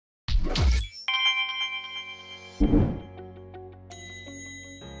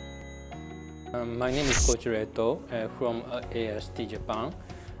My name is koichiro from AST Japan.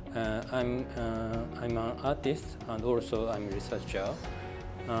 I'm an artist and also I'm a researcher.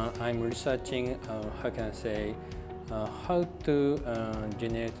 I'm researching, how to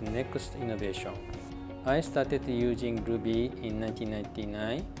generate next innovation. I started using Ruby in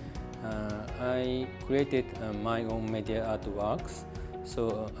 1999. I created my own media artworks.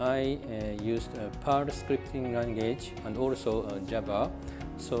 So I used Perl scripting language and also Java.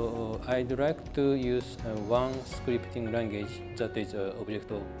 So I'd like to use one scripting language that is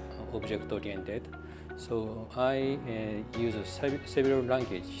object-oriented. So I use several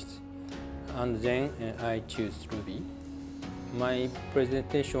languages, and then I choose Ruby. My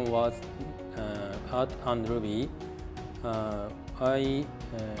presentation was Art and Ruby. I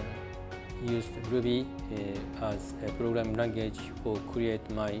used Ruby as a programming language for create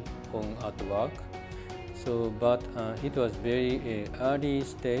my own artwork. So, but it was very early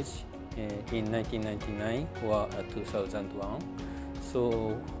stage in 1999 or 2001.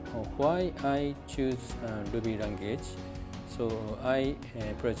 So, why I choose Ruby language? So, I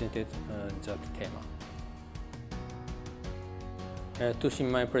presented that theme. To see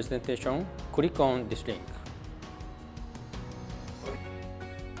my presentation, click on this link.